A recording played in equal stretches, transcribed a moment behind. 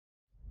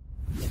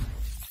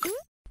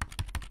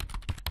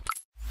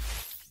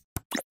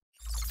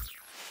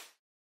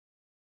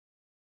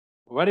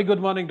Very good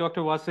morning,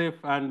 Dr. Wasif,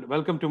 and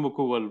welcome to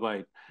Muku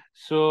Worldwide.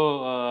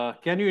 So,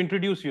 can you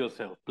introduce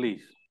yourself,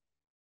 please?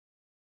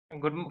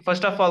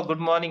 First of all, good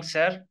morning,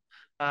 sir.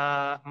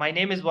 My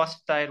name is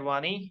Wasif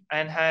Wani,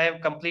 and I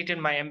have completed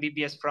my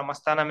MBBS from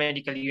Astana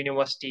Medical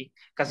University,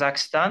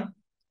 Kazakhstan.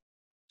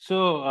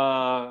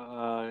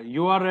 So,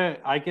 you are,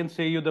 I can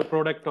say, you the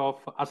product of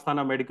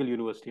Astana Medical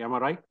University. Am I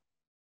right?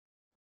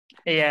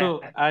 Yeah,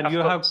 So, and of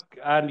course.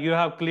 you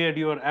have cleared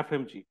your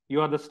FMG.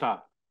 You are the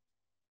star,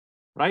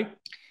 right?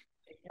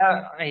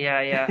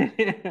 Yeah.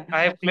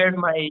 I have cleared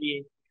my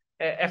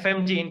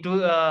FMG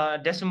into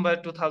December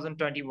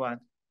 2021.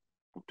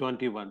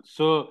 21.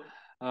 So,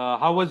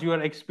 how was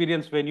your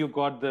experience when you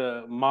got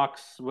the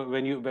marks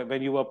when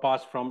you were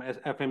passed from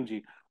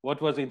FMG?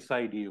 What was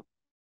inside you?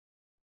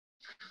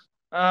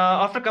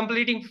 After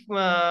completing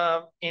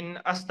in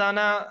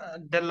Astana,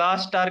 the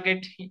last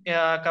target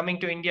coming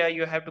to India,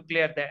 you have to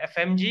clear the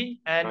FMG,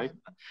 and Right?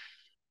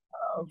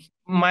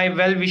 my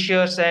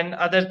well-wishers and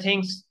other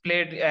things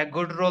played a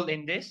good role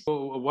in this.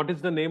 So, what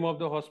is the name of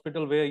the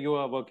hospital where you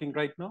are working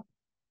right now?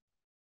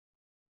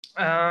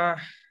 Uh,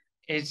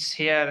 it's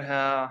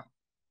here,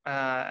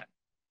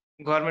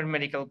 Government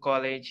Medical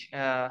College,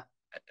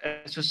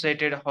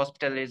 Associated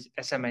Hospital is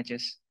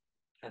SMHS.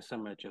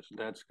 SMHS.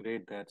 That's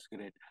great. That's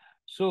great.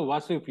 So,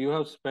 Wasif, you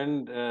have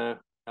spent a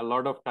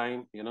lot of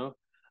time,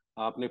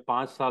 आपने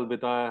 5 साल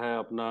बिताया है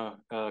अपना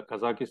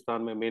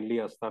Kazakhstan में, mainly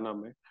Astana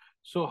में.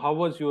 So, how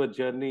was your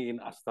journey in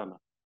Astana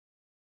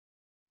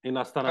Uh,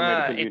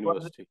 Medical it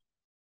was University?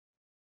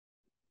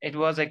 it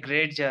was a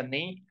great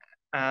journey.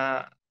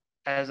 Uh,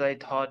 as I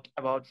thought,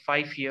 about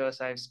 5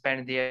 years I've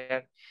spent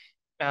there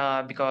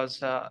because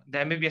the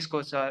MBBS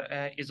course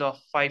is of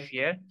 5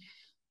 year.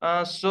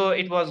 So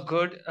it was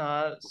good.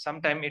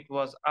 Sometime it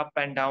was up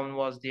and down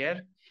was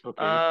there.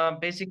 Okay,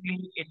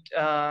 Basically, it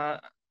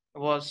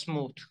was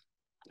smooth.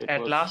 it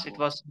At was last, it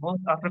was smooth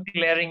after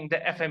clearing the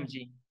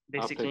FMG,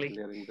 after basically.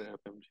 clearing the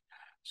FMG.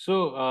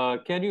 So,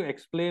 can you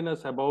explain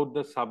us about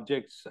the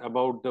subjects,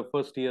 about the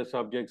first year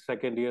subjects,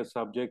 second year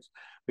subjects?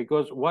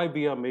 Because why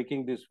we are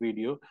making this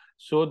video,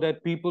 so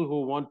that people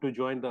who want to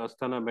join the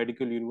Astana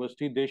Medical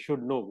University, they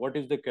should know what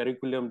is the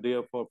curriculum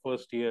there for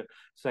first year,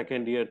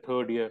 second year,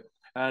 third year,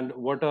 and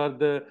what are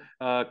the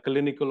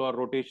clinical or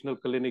rotational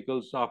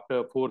clinicals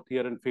after fourth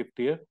year and fifth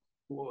year.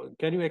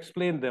 Can you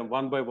explain them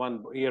one by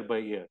one, year by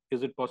year?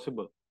 Is it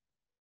possible?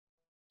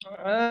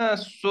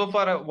 So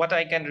far, what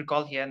I can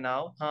recall here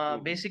now,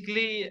 Mm-hmm.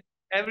 basically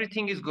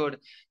everything is good.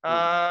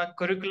 Mm-hmm.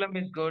 Curriculum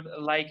is good.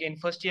 Like in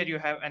first year, you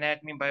have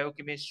anatomy,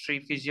 biochemistry,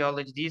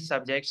 physiology, these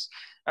subjects.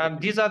 Okay.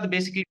 These are the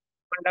basically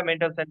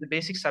fundamentals and the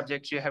basic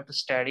subjects you have to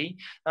study.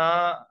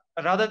 Uh,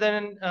 Rather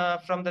than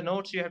from the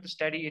notes, you have to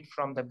study it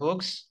from the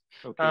books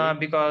Okay.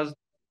 because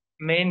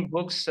main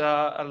books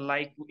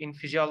like in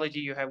physiology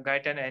you have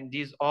Guyton and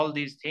all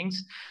these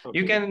things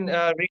you Okay. can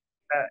read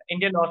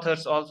Indian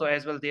authors also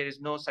as well. There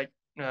is no such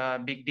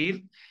big deal.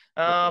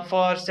 Okay.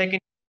 For second,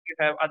 you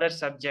have other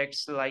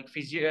subjects like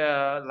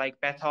like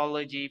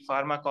pathology,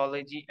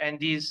 pharmacology, and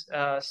these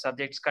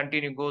subjects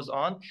continue goes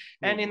on.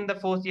 And Mm-hmm. in the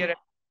fourth year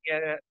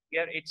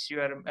it's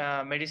your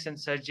medicine,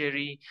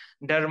 surgery,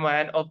 derma,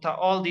 and ophtha.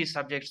 All these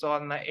subjects,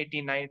 all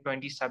 89,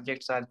 20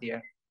 subjects are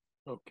there.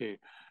 Okay.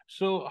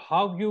 So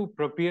how you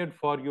prepared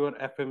for your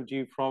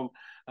FMG from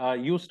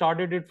you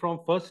started it from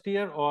first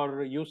year,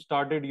 or you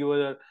started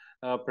your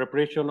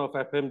preparation of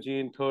FMG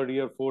in third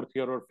year, fourth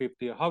year, or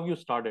fifth year? How you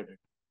started it?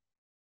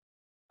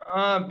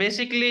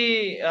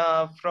 Basically,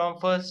 from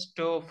first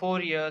to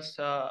 4 years,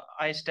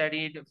 I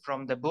studied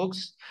from the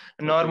books.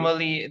 Okay.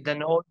 Normally, the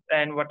notes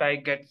and what I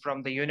get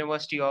from the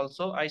university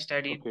also, I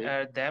studied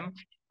Okay. them.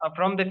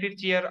 From the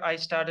fifth year, I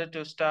started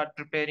to start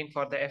preparing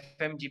for the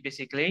FMG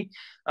basically,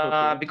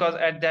 Okay. because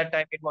at that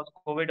time it was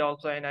COVID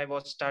also, and I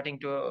was starting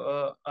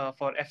to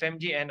for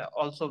FMG and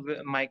also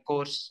my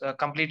course,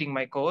 completing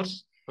my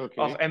course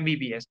of Okay.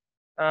 MBBS.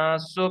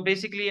 So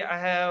basically, I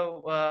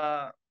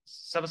have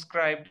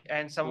subscribed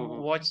and some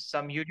Mm-hmm. watched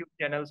some YouTube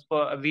channels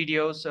for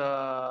videos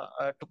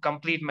to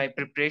complete my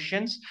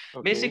preparations.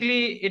 Okay.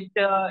 Basically,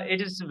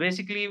 it is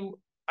basically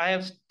I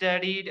have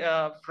studied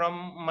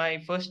from my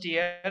first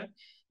year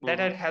that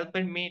had Mm-hmm. helped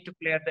me to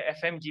clear the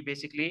FMG.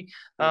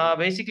 Mm-hmm.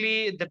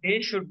 Basically the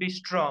base should be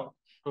strong.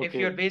 If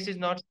your Okay. base is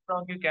not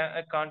strong, you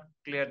can't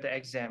clear the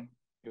exam.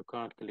 You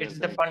can't clear It's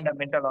the the exam.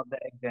 fundamental of the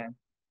exam.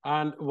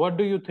 And what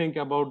do you think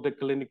about the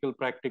clinical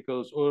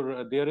practicals?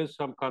 Or there is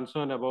some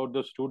concern about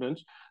the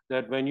students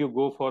that when you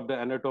go for the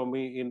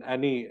anatomy in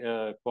any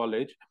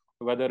college,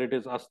 whether it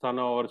is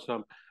Astana or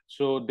some,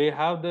 so they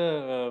have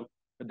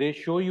they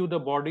show you the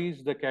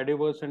bodies, the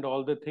cadavers, and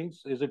all the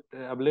things. Is it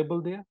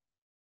available there?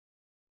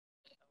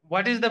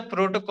 What is the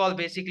protocol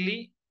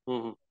basically?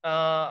 Mm-hmm.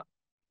 uh,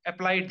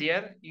 Applied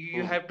there,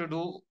 you Mm-hmm. have to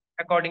do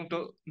according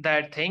to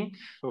that thing.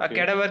 A Okay.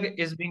 cadaver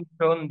is being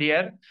shown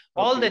there.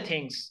 All the Okay.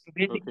 things,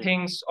 basic Okay.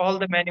 things, all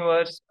the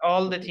maneuvers,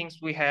 all the Okay. things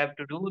we have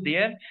to do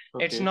there.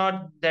 It's Okay.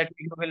 not that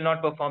you will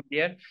not perform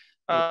there.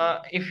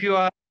 Okay. If you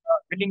are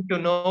willing to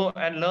know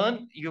and learn,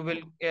 you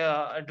will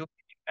do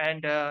it.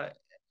 And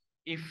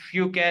if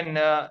you can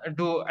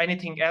do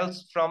anything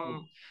else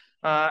from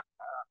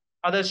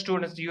other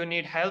students, you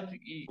need help,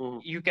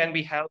 Mhm. you can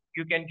be helped.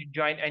 You can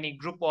join any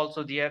group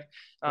also there,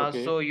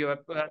 Okay. so your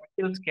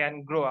skills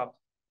can grow up.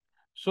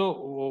 So,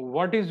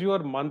 what is your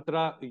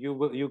mantra?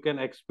 You can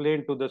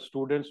explain to the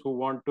students who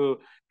want to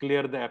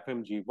clear the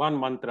FMG. One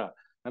mantra,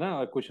 है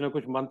ना? कुछ ना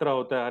कुछ मंत्रा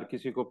होता है हर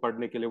किसी को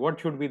पढ़ने के लिए. What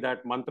should be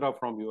that mantra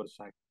from your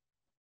side?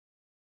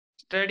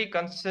 Study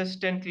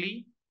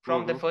consistently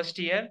from the Mm-hmm. first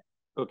year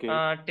Okay.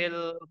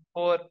 till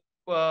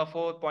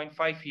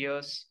 4.5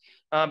 years.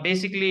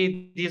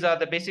 Basically, these are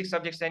the basic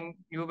subjects, and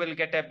you will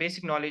get a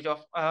basic knowledge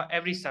of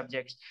every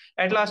subject.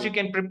 At last, you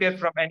Okay. can prepare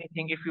from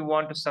anything. If you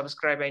want to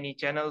subscribe any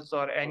channels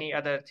or any Okay.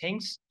 other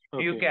things,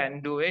 you Okay.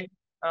 can do it.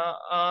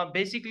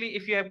 Basically,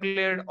 if you have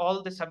cleared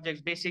all the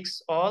subjects,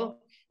 basics, all,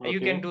 you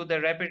can Okay. do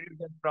the rapid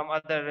revision from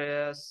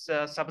other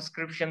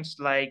subscriptions,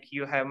 like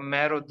you have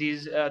Marrow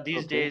these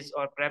Okay. days,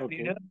 or Prep Okay.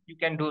 Reader. You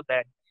can do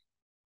that.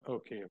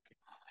 Okay. Okay.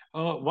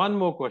 One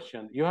more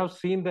question. You have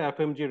seen the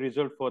FMG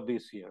result for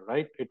this year,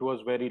 right? It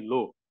was very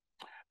low.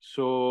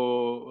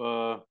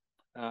 So,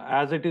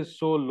 as it is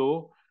so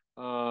low,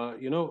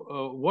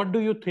 what do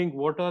you think?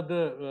 What are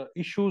the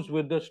issues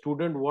with the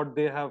student? What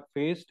they have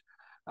faced,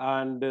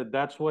 and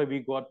that's why we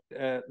got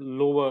a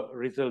lower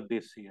result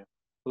this year.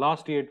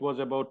 Last year it was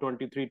about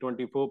 23,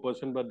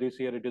 24%, but this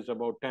year it is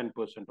about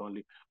 10%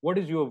 only. What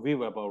is your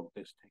view about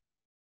this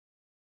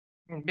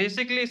thing?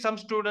 Basically, some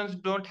students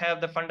don't have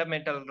the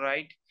fundamental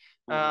right,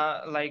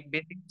 Mhm. like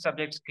basic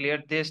subjects clear.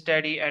 They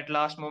study at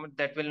last moment,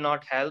 that will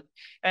not help.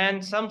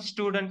 And some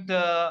student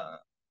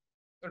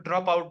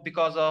drop out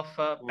because of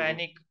Mhm.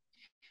 panic,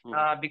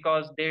 Mhm.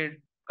 because they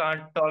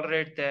can't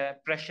tolerate the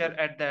pressure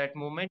Okay. at that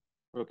moment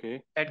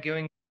Okay. at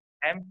giving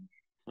them.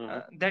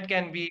 Mhm. That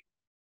can be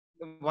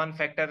one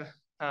factor.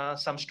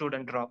 Some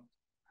student drop,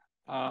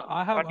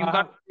 I have but you I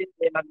can't have say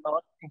they are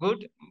not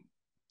good.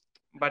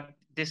 But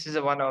this is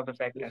one of the This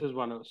factor. is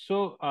one.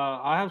 So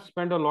I have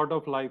spent a lot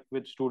of life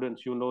with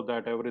students. You know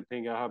that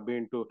everything. I have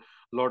been to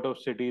a lot of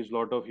cities,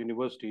 lot of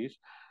universities.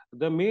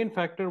 The main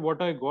factor,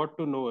 what I got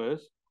to know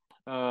is,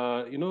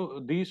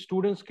 these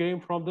students came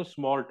from the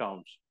small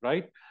towns,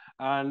 right?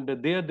 And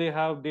there they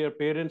have their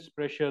parents'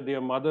 pressure,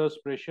 their mother's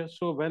pressure.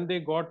 So when they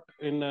got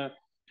in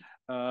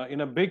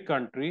a big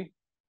country,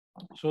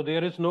 so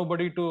there is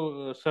nobody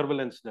to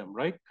surveillance them,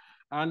 right?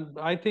 And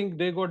I think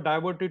they got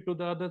diverted to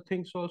the other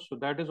things also.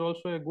 That is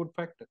also a good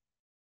factor.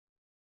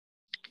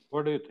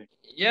 What do you think?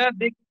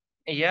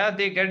 Yeah,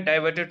 they get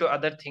diverted to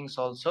other things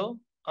also.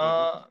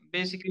 Mm-hmm.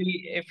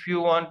 Basically, if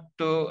you are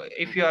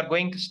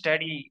going to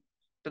study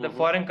to the Mm-hmm.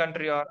 foreign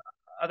country or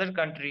other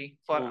country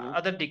for Mm-hmm.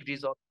 other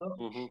degrees also,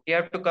 Mm-hmm. you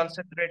have to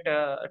concentrate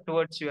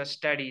towards your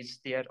studies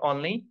there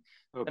only,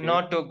 Okay.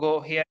 not to go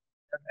here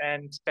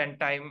and spend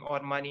time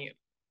or money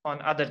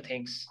on other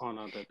things. On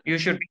other You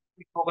things. should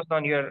be focused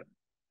on your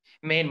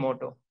main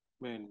motto.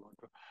 Main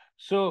motto.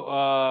 So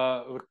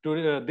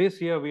this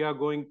year we are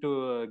going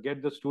to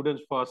get the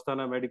students for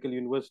Astana Medical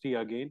University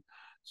again.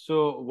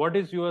 So what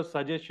is your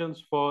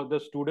suggestions for the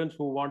students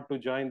who want to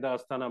join the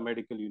Astana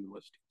Medical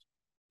University?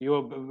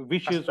 Your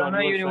wishes or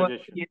Astana your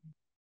suggestion? University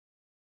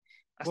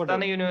What are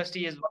Astana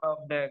University is one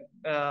of the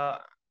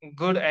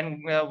good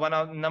and one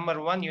of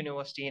number one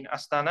university in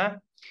Astana,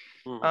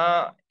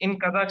 mm-hmm. in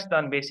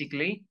Kazakhstan,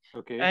 basically.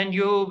 Okay. And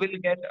you will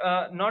get,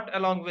 not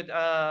along with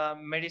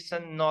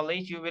medicine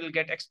knowledge, you will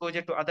get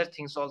exposure to other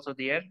things also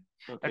there,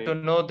 to Okay.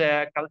 know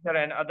the culture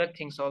and other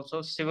things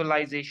also,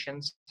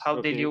 civilizations, how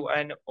they live,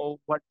 Okay. and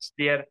what's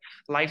their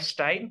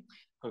lifestyle.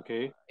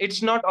 Okay.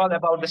 It's not all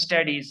about the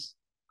studies.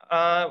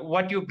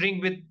 What you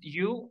bring with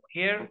you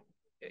here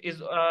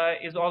is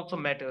also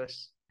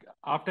matters.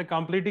 After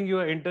completing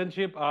your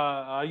internship,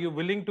 are you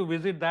willing to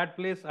visit that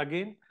place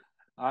again?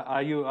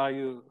 Are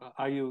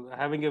you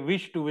having a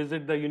wish to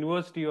visit the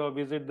university or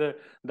visit the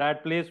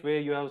that place where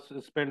you have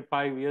spent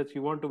 5 years?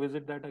 You want to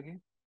visit that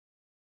again?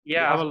 You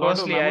Yeah, have a of lot of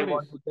coursely I memories.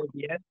 want to go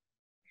there.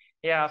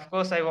 Yeah, of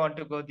course I want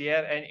to go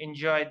there and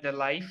enjoy the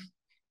life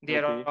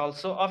there Okay.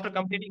 also. After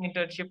completing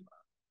internship,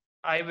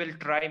 I will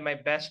try my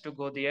best to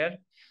go there.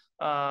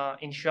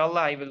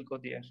 Inshallah, I will go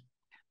there.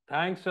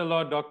 Thanks a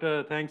lot,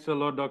 doctor. Thanks a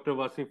lot, Dr.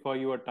 Wasif, for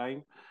your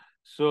time.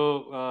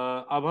 So,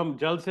 अब हम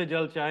जल्द से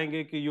जल्द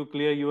चाहेंगे कि you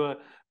clear your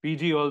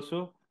PG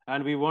also,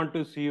 and we want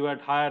to see you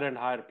at higher and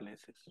higher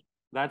places.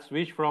 That's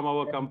wish from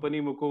our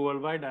company Muku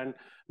Worldwide, and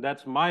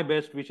that's my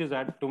best wishes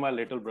to my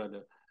little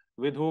brother,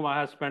 with whom I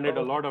have spent a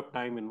Oh, lot of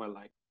time in my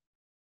life.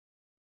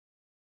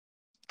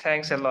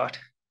 thanks a lot.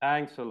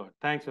 Thanks a lot.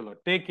 Thanks a lot.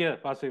 Take care,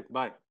 Wasif.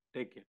 Bye.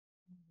 Take care.